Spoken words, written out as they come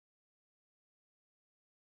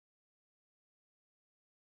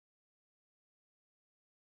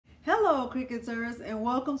Hello Cricuters, and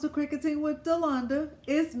welcome to Cricketing with Delonda.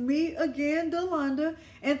 It's me again, Delonda,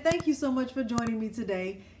 and thank you so much for joining me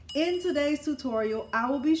today. In today's tutorial, I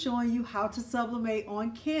will be showing you how to sublimate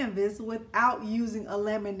on canvas without using a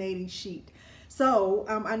laminating sheet. So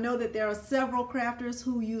I know that there are several crafters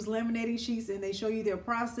who use laminating sheets and they show you their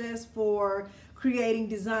process for creating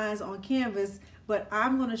designs on canvas, but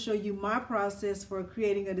I'm going to show you my process for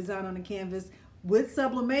creating a design on a canvas with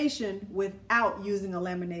sublimation without using a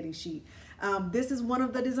laminating sheet. This is one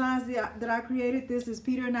of the designs that I created. This is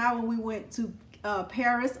Peter and I when we went to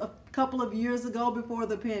Paris a couple of years ago before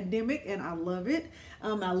the pandemic, and I love it.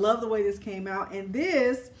 I love the way this came out, and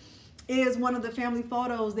this is one of the family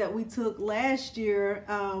photos that we took last year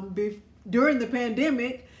during the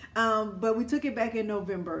pandemic. But we took it back in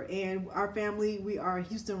November, and our family, we are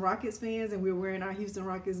Houston Rockets fans, and we're wearing our Houston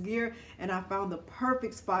Rockets gear, and I found the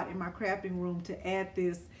perfect spot in my crafting room to add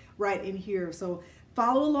this right in here. So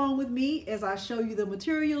follow along with me as I show you the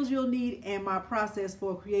materials you'll need and my process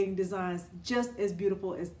for creating designs just as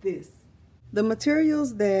beautiful as this. The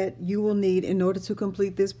materials that you will need in order to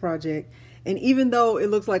complete this project, and even though it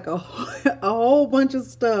looks like a whole bunch of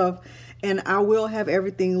stuff, and I will have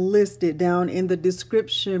everything listed down in the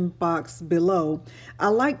description box below, I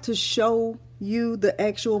like to show you the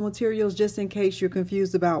actual materials just in case you're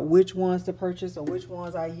confused about which ones to purchase or which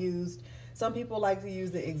ones I used. Some people like to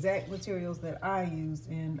use the exact materials that I used,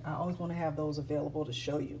 and I always want to have those available to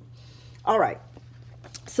show you. All right,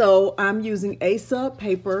 so I'm using a sub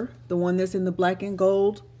paper, the one that's in the black and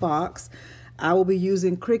gold box. I will be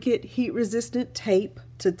using Cricut heat resistant tape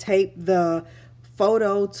to tape the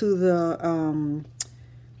photo to the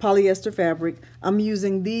polyester fabric. I'm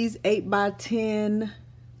using these 8x10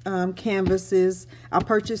 canvases. I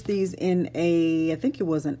purchased these in I think it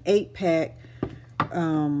was an 8-pack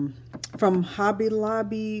from Hobby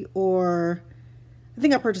Lobby, or I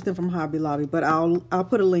think I purchased them from Hobby Lobby, but I'll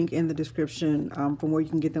put a link in the description from where you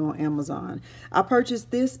can get them on Amazon. I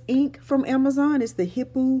purchased this ink from Amazon. It's the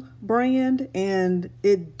Hiipoo brand, and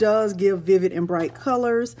it does give vivid and bright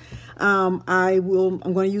colors. I'm going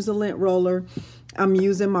to use a lint roller. I'm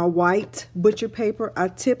using my white butcher paper. I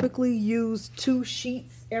typically use 2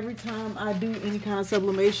 sheets every time I do any kind of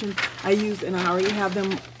sublimation. And I already have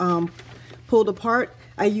them pulled apart.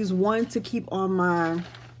 I use one to keep on my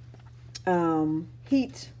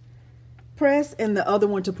heat press and the other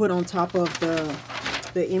one to put on top of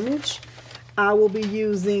the image. I will be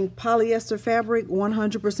using polyester fabric,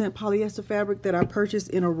 100% polyester fabric that I purchased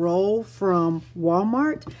in a roll from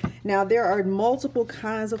Walmart. Now there are multiple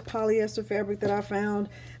kinds of polyester fabric that I found.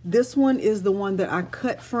 This one is the one that I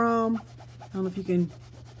cut from. I don't know if you can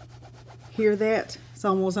hear that. It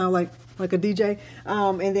almost sounds like a DJ.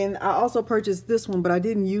 And then I also purchased this one, but I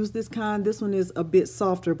didn't use this kind. This one is a bit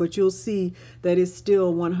softer, but you'll see that it's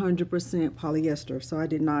still 100% polyester. So I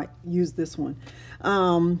did not use this one.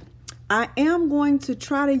 I am going to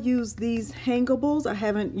try to use these hangables.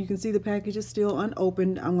 You can see the package is still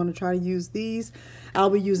unopened. I'm going to try to use these. I'll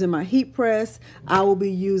be using my heat press. I will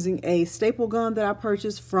be using a staple gun that I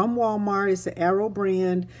purchased from Walmart. It's the Arrow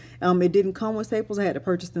brand. It didn't come with staples. I had to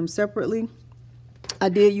purchase them separately. I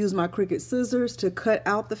did use my Cricut scissors to cut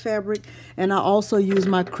out the fabric, and I also used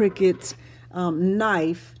my Cricut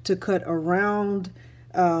knife to cut around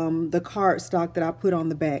the cardstock that I put on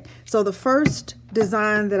the back. So the first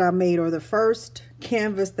design that I made, or the first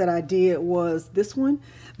canvas that I did, was this one.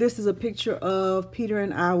 This is a picture of Peter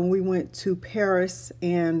and I when we went to Paris,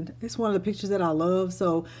 and it's one of the pictures that I love.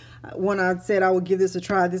 So when I said I would give this a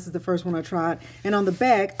try, this is the first one I tried. And on the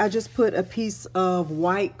back, I just put a piece of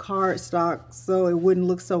white cardstock so it wouldn't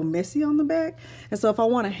look so messy on the back. And so if I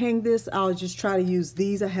want to hang this, I'll just try to use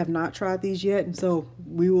these. I have not tried these yet, and so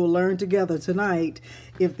we will learn together tonight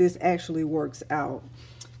if this actually works out.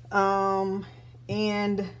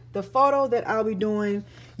 And the photo that I'll be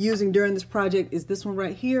using during this project is this one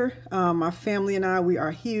right here. My family and I, we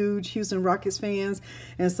are huge Houston Rockets fans,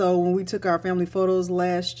 and so when we took our family photos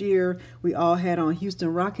last year, we all had on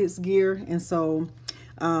Houston Rockets gear. And so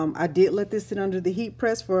I did let this sit under the heat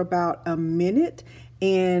press for about a minute,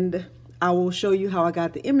 and I will show you how I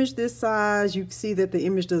got the image this size. You can see that the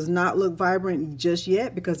image does not look vibrant just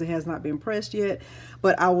yet because it has not been pressed yet,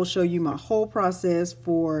 but I will show you my whole process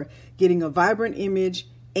for getting a vibrant image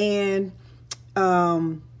and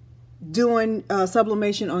doing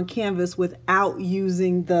sublimation on canvas without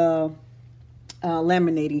using the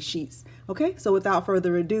laminating sheets. Okay, so without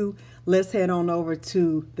further ado, let's head on over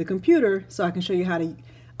to the computer so I can show you how to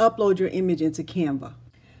upload your image into Canva.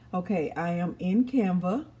 Okay, I am in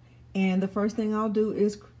Canva, and the first thing I'll do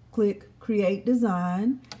is click Create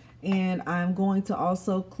Design, and I'm going to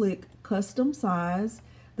also click Custom Size.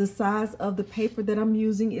 The size of the paper that I'm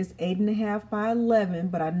using is 8.5 by 11,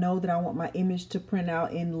 but I know that I want my image to print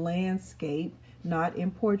out in landscape, not in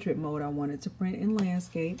portrait mode. I want it to print in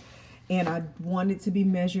landscape, and I want it to be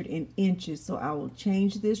measured in inches. So I will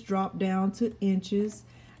change this drop down to inches.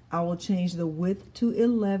 I will change the width to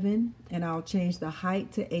 11, and I'll change the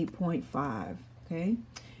height to 8.5, okay?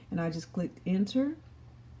 And I just clicked enter.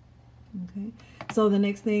 Okay, so the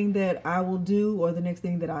next thing that I will do, or the next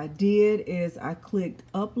thing that I did, is I clicked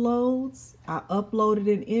uploads. I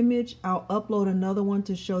uploaded an image. I'll upload another one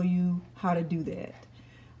to show you how to do that.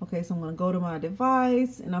 Okay, so I'm going to go to my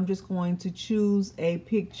device, and I'm just going to choose a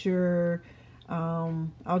picture.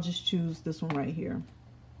 I'll just choose this one right here.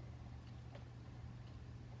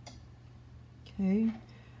 Okay,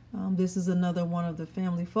 this is another one of the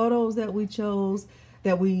family photos that we chose,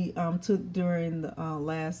 that we took during the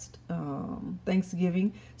last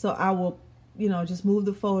Thanksgiving. So I will, just move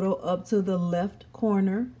the photo up to the left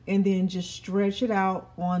corner and then just stretch it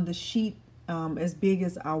out on the sheet as big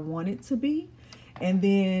as I want it to be. And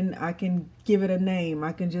then I can give it a name.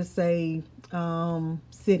 I can just say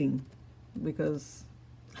sitting, because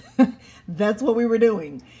that's what we were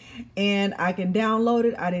doing. And I can download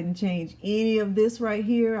it. I didn't change any of this right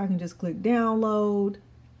here. I can just click download.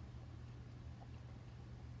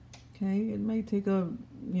 Okay, it may take a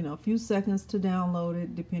few seconds to download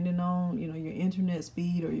it, depending on your internet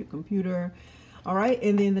speed or your computer. All right,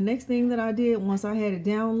 and then the next thing that I did once I had it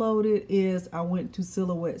downloaded is I went to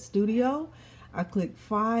Silhouette Studio. I clicked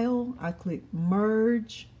File, I clicked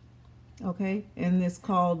Merge. Okay, and it's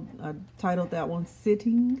called, I titled that one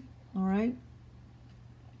Sitting. All right.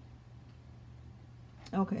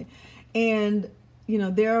 Okay, and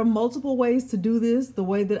there are multiple ways to do this. The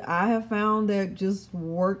way that I have found that just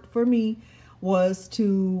worked for me was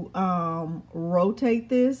to rotate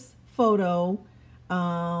this photo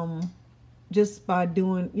just by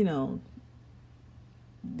doing,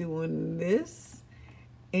 doing this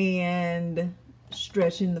and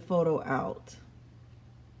stretching the photo out.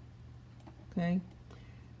 Okay.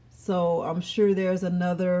 So I'm sure there's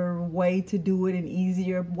another way to do it, an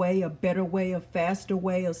easier way, a better way, a faster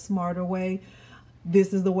way, a smarter way.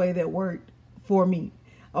 This is the way that worked for me.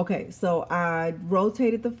 Okay, so I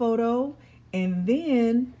rotated the photo, and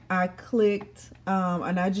then I clicked,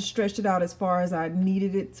 and I just stretched it out as far as I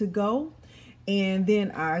needed it to go. And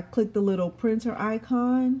then I clicked the little printer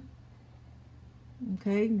icon.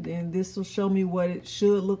 Okay, then this will show me what it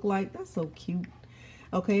should look like. That's so cute.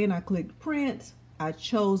 Okay, and I clicked print. I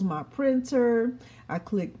chose my printer. I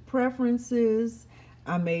clicked preferences.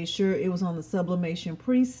 I made sure it was on the Sublimation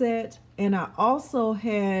preset, and I also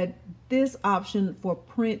had this option for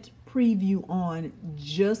print preview on,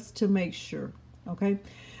 just to make sure. Okay,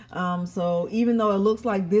 so even though it looks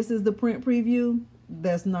like this is the print preview,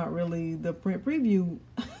 that's not really the print preview.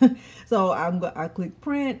 So I click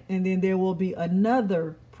print, and then there will be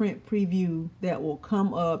another print preview that will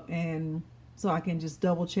come up, and so I can just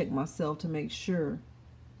double check myself to make sure.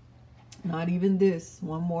 Not even this,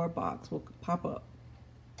 one more box will pop up.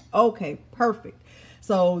 Okay, perfect.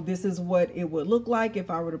 So this is what it would look like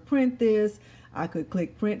if I were to print this. I could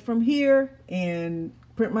click print from here and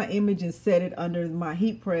print my image and set it under my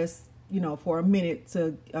heat press, for a minute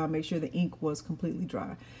to make sure the ink was completely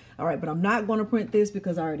dry. All right, but I'm not going to print this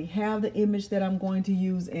because I already have the image that I'm going to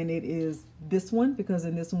use, and it is this one, because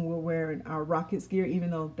in this one we're wearing our Rockets gear,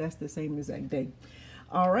 even though that's the same exact day.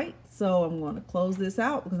 All right, so I'm going to close this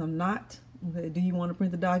out because I'm not. Okay, do you want to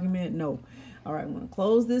print the document? No. All right, I'm going to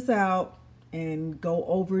close this out and go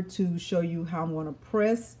over to show you how I'm going to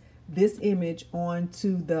press this image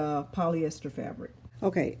onto the polyester fabric.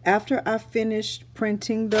 Okay, after I finished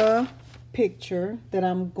printing the picture that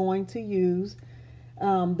I'm going to use,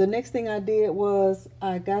 the next thing I did was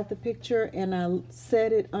I got the picture and I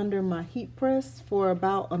set it under my heat press for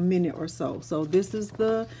about a minute or so. So this is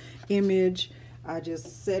the image. I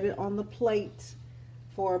just set it on the plate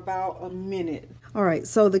for about a minute. All right,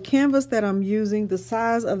 so the canvas that I'm using, the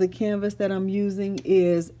size of the canvas that I'm using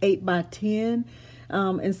is 8 by 10.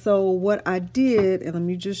 And so what I did, and let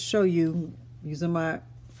me just show you using one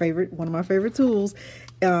of my favorite tools.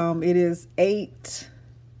 It is 8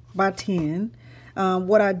 by 10.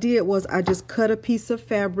 What I did was I just cut a piece of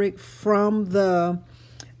fabric from the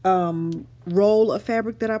roll of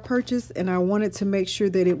fabric that I purchased, and I wanted to make sure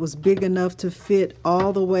that it was big enough to fit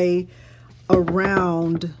all the way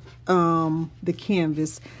around the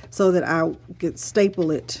canvas so that I could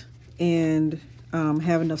staple it and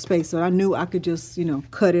have enough space. So I knew I could just,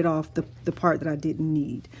 cut it off the part that I didn't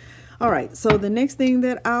need. All right, so the next thing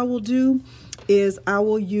that I will do is I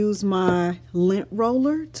will use my lint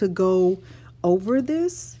roller to go over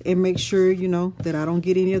this and make sure, you know, that I don't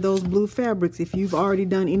get any of those blue fabrics. If you've already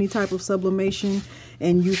done any type of sublimation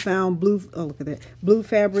and you found blue, oh look at that, blue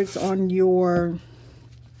fabrics on your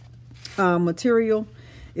material,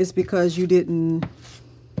 it's because you didn't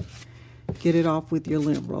get it off with your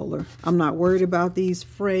lint roller. I'm not worried about these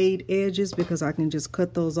frayed edges because I can just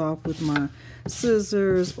cut those off with my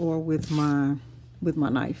scissors or with my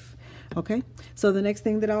knife. Okay, so the next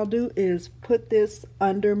thing that I'll do is put this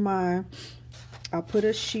under my, I'll put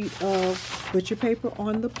a sheet of butcher paper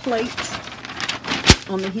on the plate,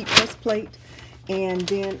 on the heat press plate, and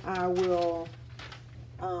then I will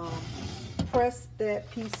press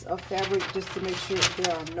that piece of fabric just to make sure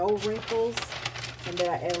there are no wrinkles and that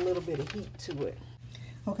I add a little bit of heat to it.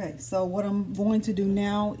 Okay, so what I'm going to do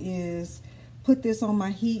now is put this on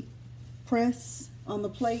my heat press on the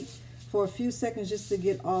plate for a few seconds just to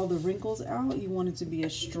get all the wrinkles out. You want it to be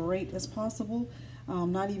as straight as possible.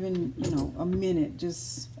 Not even, you know, a minute,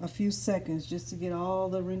 just a few seconds just to get all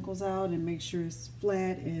the wrinkles out and make sure it's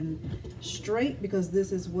flat and straight, because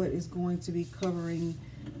this is what is going to be covering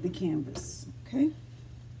the canvas. Okay.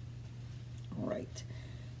 All right.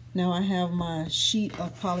 Now I have my sheet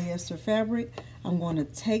of polyester fabric. I'm going to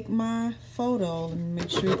take my photo and make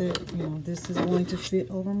sure that, you know, this is going to fit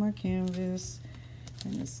over my canvas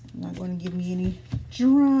and it's not going to give me any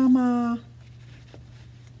drama.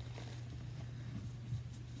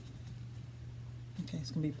 Okay,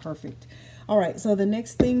 it's going to be perfect. All right, so the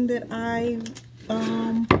next thing that I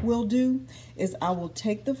will do is I will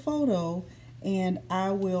take the photo and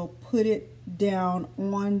I will put it down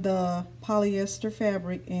on the polyester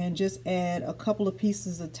fabric and just add a couple of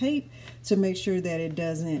pieces of tape to make sure that it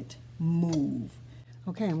doesn't move.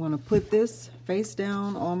 Okay, I'm going to put this face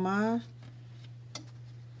down on my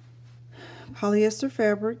polyester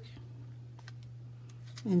fabric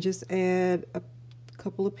and just add a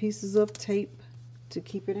couple of pieces of tape to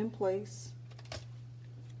keep it in place.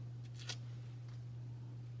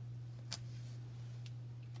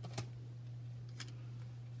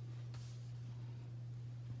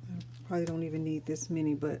 Probably don't even need this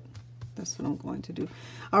many, but that's what I'm going to do.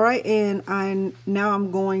 All right, and now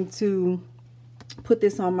I'm going to put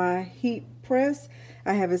this on my heat press.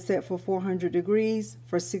 I have it set for 400 degrees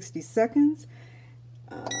for 60 seconds.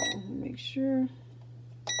 Make sure.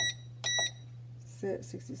 Set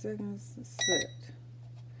 60 seconds. Set.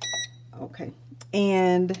 Okay,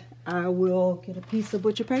 and I will get a piece of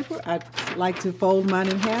butcher paper. I like to fold mine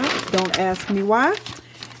in half. Don't ask me why.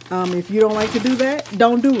 If you don't like to do that,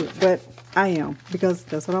 don't do it. But I am, because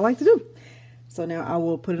that's what I like to do. So now I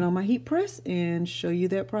will put it on my heat press and show you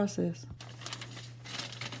that process.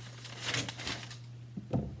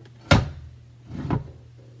 I'm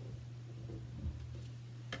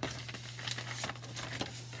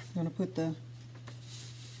going to put the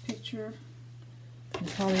picture in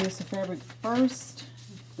polyester fabric first.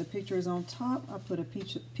 The picture is on top. I put a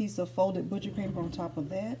piece of folded butcher paper on top of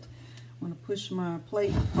that. I'm going to push my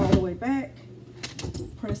plate all the way back,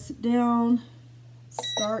 press it down,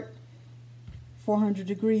 start 400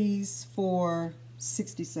 degrees for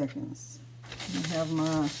 60 seconds. I have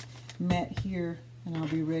my mat here and I'll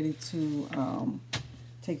be ready to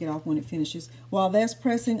take it off when it finishes. While that's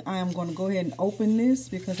pressing, I am going to go ahead and open this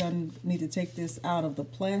because I need to take this out of the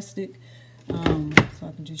plastic. So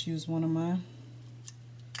I can just use one of my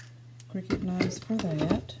Cricut knives for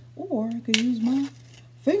that, or I could use my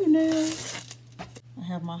fingernails. I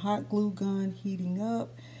have my hot glue gun heating up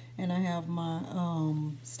and I have my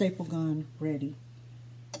staple gun ready.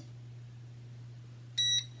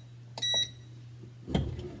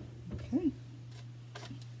 Okay.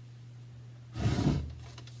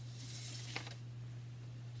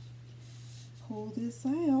 Pull this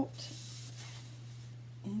out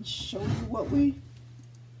and show you what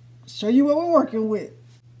we're working with.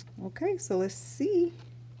 Okay, so let's see.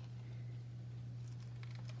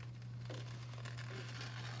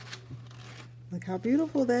 Look how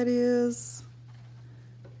beautiful that is.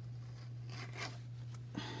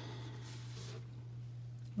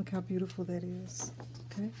 Look how beautiful that is.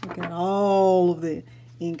 Okay, we got all of the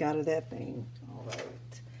ink out of that thing. All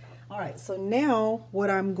right. All right, so now what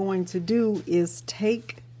I'm going to do is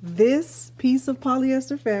take this piece of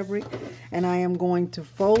polyester fabric and I am going to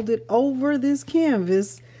fold it over this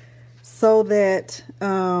canvas so that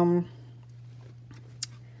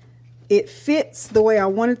it fits the way I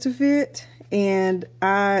want it to fit. And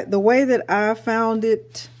the way that I've found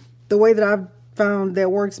that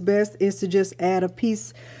works best is to just add a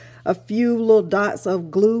few little dots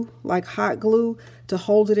of glue, like hot glue, to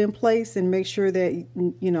hold it in place and make sure that,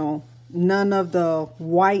 you know, none of the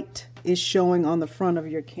white is showing on the front of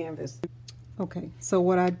your canvas. Okay, so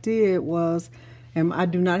what I did was, and I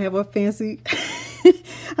do not have a fancy,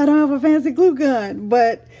 I don't have a fancy glue gun,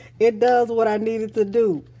 but it does what I needed to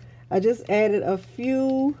do. I just added a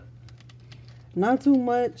few, not too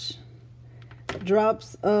much,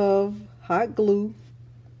 drops of hot glue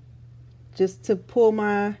just to pull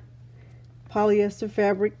my polyester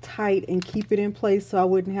fabric tight and keep it in place so I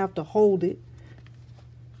wouldn't have to hold it.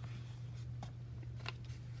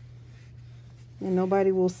 And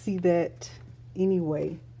nobody will see that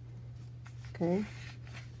anyway. Okay.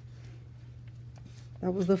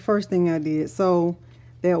 That was the first thing I did. So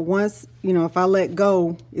that once, you know, if I let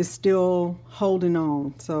go, it's still holding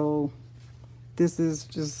on. So this is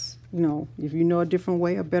just, you know, if you know a different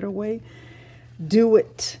way, a better way, do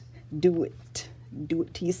it. Do it. Do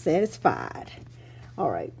it till you're satisfied. All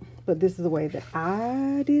right. But this is the way that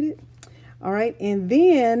I did it. All right. And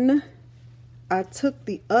then I took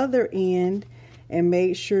the other end and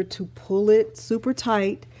made sure to pull it super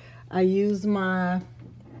tight. I used my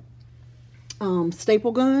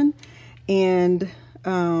staple gun, and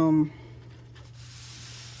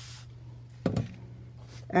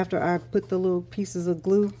after I put the little pieces of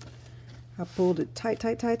glue, I pulled it tight,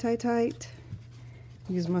 tight, tight, tight, tight.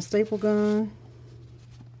 Use my staple gun.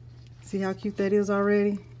 See how cute that is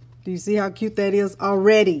already? Do you see how cute that is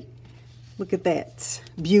already? Look at that.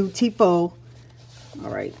 Beautiful. All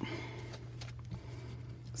right.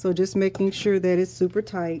 So just making sure that it's super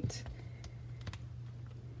tight.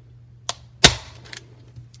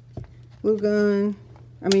 Glue gun,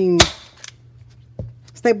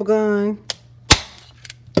 staple gun.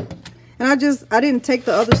 And I didn't take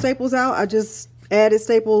the other staples out. I just added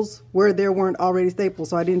staples where there weren't already staples.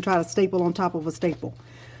 So I didn't try to staple on top of a staple.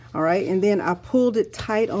 All right, and then I pulled it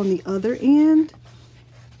tight on the other end.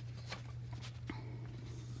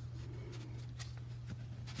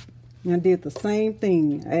 And I did the same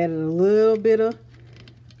thing. I added a little bit of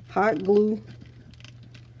hot glue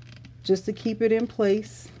just to keep it in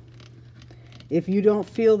place. If you don't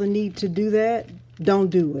feel the need to do that, don't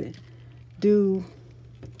do it. You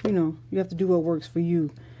know, you have to do what works for you.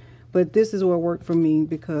 But this is what worked for me,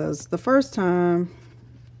 because the first time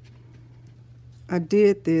I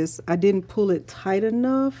did this, I didn't pull it tight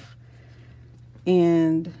enough,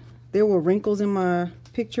 and there were wrinkles in my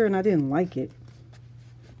picture and I didn't like it.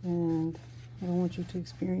 And I don't want you to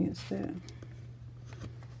experience that.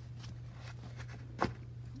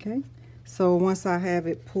 Okay, so once I have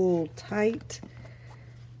it pulled tight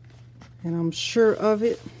and I'm sure of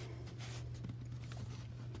it,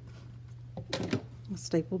 I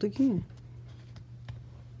stapled again.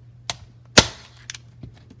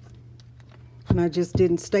 And I just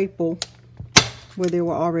didn't staple where there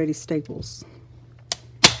were already staples.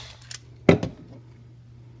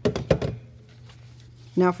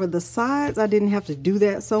 Now for the sides, I didn't have to do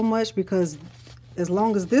that so much, because as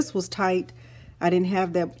long as this was tight, I didn't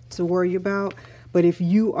have that to worry about. But if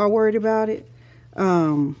you are worried about it,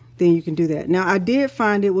 then you can do that. Now I did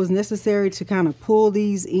find it was necessary to kind of pull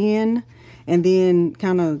these in and then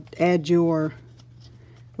kind of add your,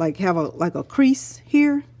 like have a crease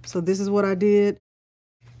here. So this is what I did.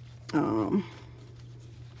 I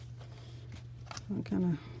kind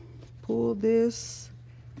of pulled this.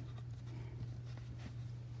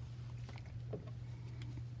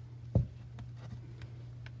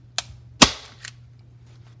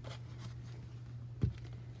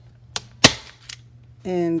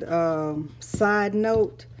 And side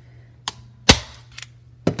note,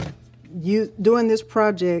 doing this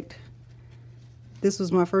project, this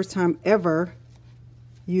was my first time ever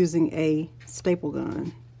using a staple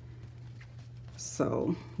gun.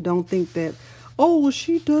 So don't think that, oh, well,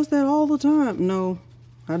 she does that all the time. No,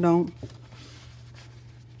 I don't.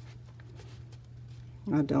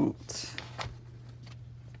 I don't.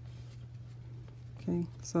 Okay,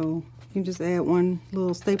 so you can just add one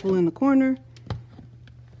little staple in the corner.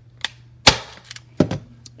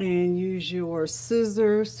 And use your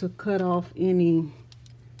scissors to cut off any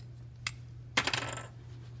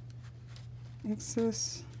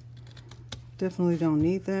excess. Definitely don't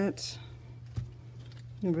need that.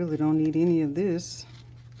 You really don't need any of this.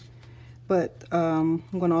 But I'm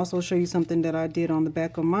going to also show you something that I did on the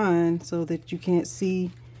back of mine so that you can't see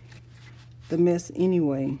the mess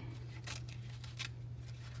anyway.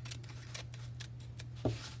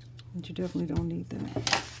 But you definitely don't need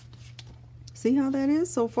that. See how that is?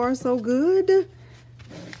 So far, so good.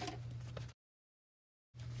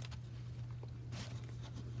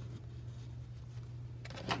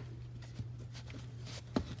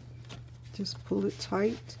 Just pull it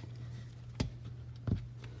tight.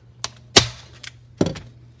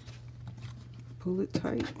 Pull it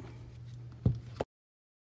tight.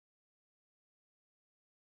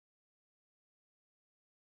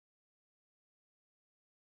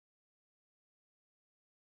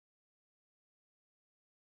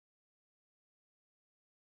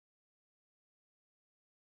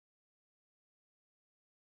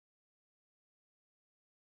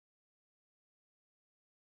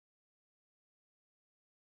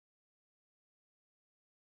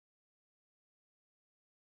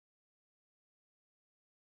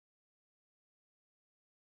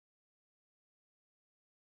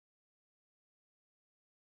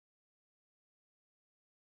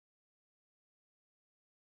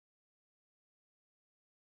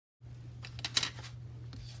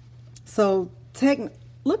 So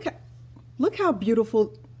look how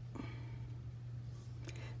beautiful.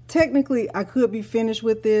 Technically, I could be finished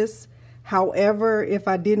with this. However, if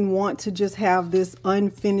I didn't want to just have this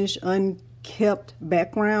unfinished, unkept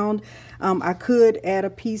background, I could add a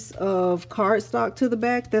piece of cardstock to the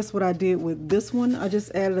back. That's what I did with this one. I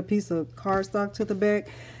just added a piece of cardstock to the back,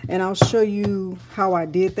 and I'll show you how I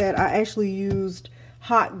did that. I actually used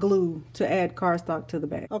hot glue to add cardstock to the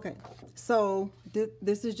back. Okay, so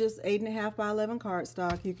this is just 8.5 by 11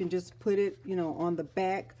 cardstock. You can just put it, you know, on the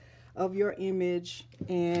back of your image,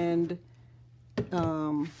 and you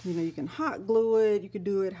know, you can hot glue it. You can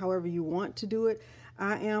do it however you want to do it.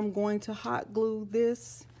 I am going to hot glue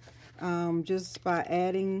this just by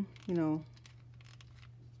adding, you know,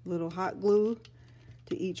 little hot glue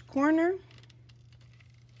to each corner,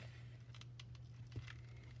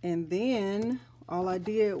 and then all I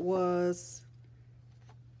did was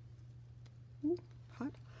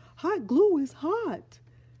hot glue is hot.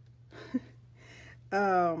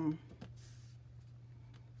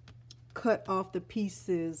 Cut off the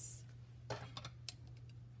pieces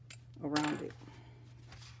around it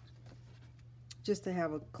just to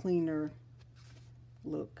have a cleaner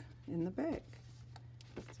look in the back.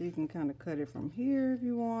 So you can kind of cut it from here if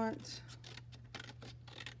you want.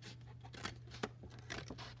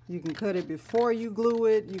 You can cut it before you glue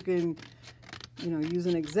it. You can, you know, use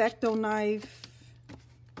an X-Acto knife.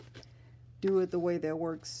 Do it the way that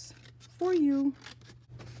works for you.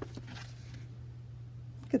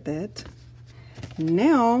 Look at that.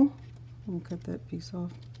 Now, I'm gonna cut that piece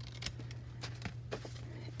off.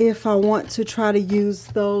 If I want to try to use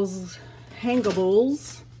those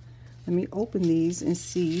hangables, let me open these and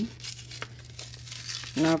see.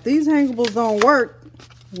 Now, if these hangables don't work,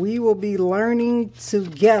 we will be learning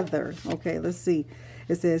together. Okay, let's see.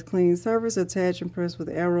 It says clean surface, attach and press with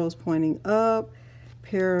arrows pointing up.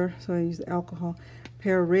 Pair, so I use alcohol.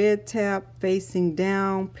 Pair red tap facing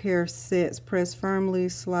down, pair sets, press firmly,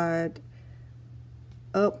 slide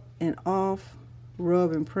up and off,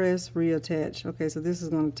 rub and press, reattach. Okay, so this is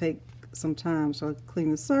going to take some time. So I clean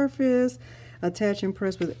the surface, attach and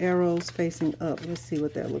press with arrows facing up. Let's see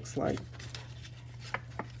what that looks like.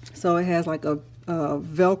 So it has like a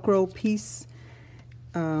Velcro piece,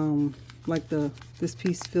 like this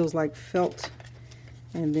piece feels like felt,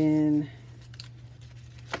 and then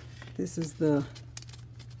this is the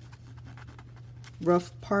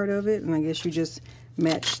rough part of it, and I guess you just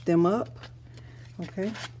match them up.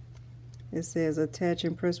 Okay, it says attach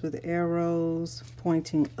and press with arrows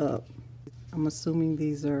pointing up. I'm assuming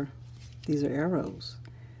these are arrows.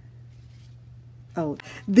 Oh,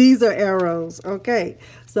 these are arrows. Okay,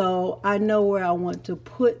 so I know where I want to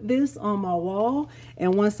put this on my wall,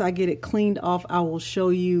 and once I get it cleaned off, I will show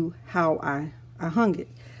you how I hung it.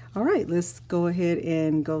 All right, let's go ahead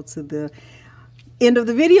and go to the end of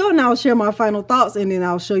the video, and I'll share my final thoughts, and then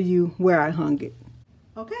I'll show you where I hung it.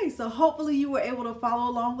 Okay, so hopefully you were able to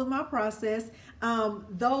follow along with my process.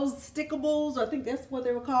 Those stickables, I think that's what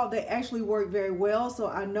they were called, they actually work very well. So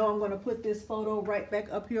I know I'm going to put this photo right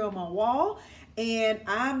back up here on my wall. And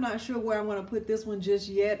I'm not sure where I'm going to put this one just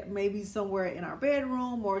yet. Maybe somewhere in our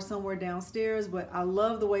bedroom or somewhere downstairs. But I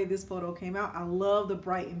love the way this photo came out. I love the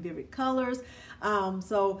bright and vivid colors.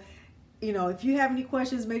 So, you know, if you have any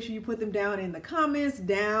questions, make sure you put them down in the comments,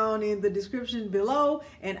 down in the description below,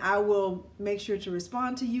 and I will make sure to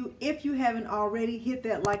respond to you. If you haven't already, hit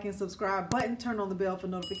that like and subscribe button, turn on the bell for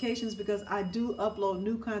notifications, because I do upload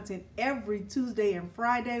new content every Tuesday and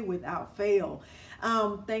Friday without fail.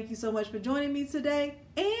 Thank you so much for joining me today,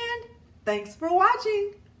 and thanks for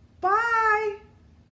watching. Bye.